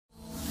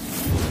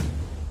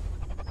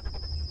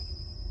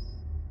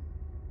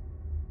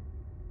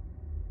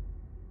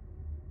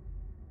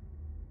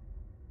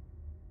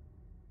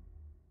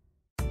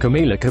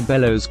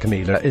Cabello's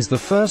Camila is the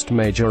first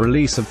major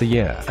release of the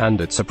year, and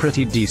it's a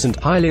pretty decent,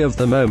 highly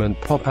of-the-moment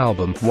pop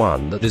album,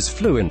 one that is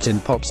fluent in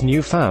pop's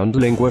newfound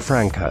lingua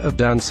franca of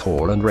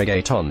dancehall and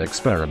reggaeton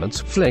experiments,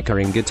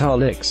 flickering guitar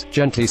licks,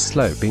 gently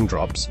sloping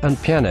drops,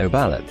 and piano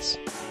ballads.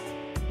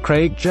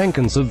 Craig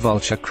Jenkins of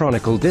Vulture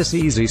chronicled this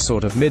easy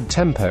sort of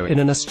mid-tempo in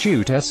an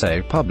astute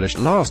essay published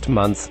last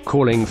month,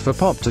 calling for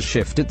pop to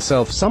shift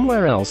itself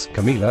somewhere else.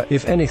 Camila,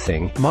 if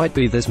anything, might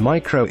be this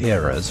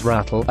micro-era's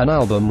rattle, an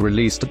album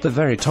released at the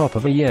very top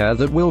of a year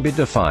that will be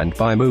defined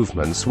by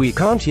movements we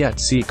can't yet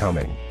see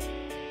coming.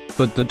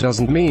 But that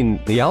doesn't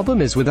mean the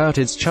album is without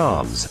its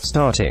charms,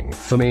 starting,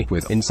 for me,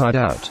 with Inside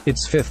Out,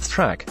 its fifth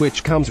track,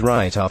 which comes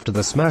right after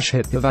the smash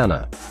hit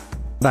Havana.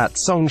 That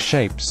song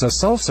shapes a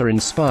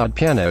salsa-inspired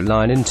piano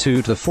line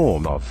into the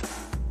form of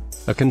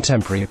a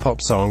contemporary pop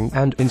song,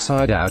 and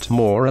Inside Out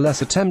more or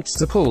less attempts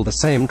to pull the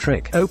same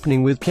trick,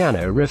 opening with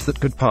piano riff that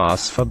could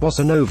pass for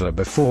bossa nova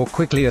before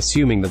quickly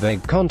assuming the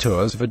vague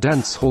contours of a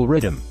dancehall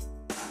rhythm.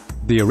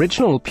 The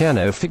original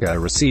piano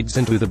figure recedes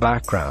into the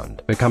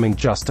background, becoming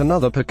just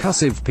another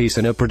percussive piece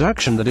in a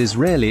production that is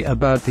really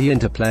about the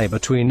interplay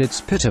between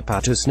its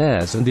pitter-patter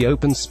snares and the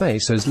open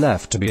spaces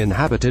left to be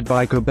inhabited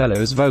by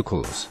Cabello's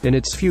vocals, in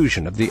its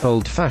fusion of the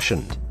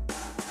old-fashioned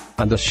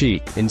and the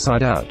chic.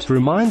 Inside Out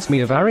reminds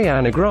me of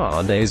Ariana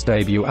Grande's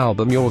debut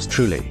album Yours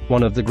Truly,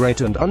 one of the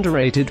great and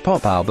underrated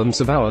pop albums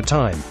of our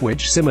time,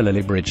 which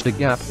similarly bridged a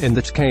gap, in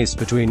that case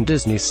between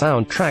Disney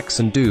soundtracks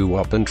and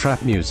doo-wop and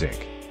trap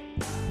music.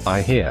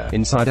 I hear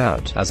Inside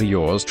Out as a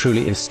Yours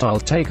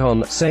Truly-style take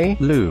on, say,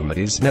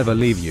 Lumidee's Never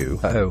Leave You,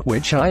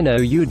 which I know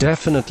you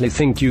definitely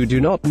think you do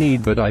not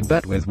need, but I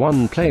bet with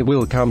one play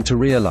we'll come to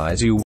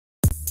realize you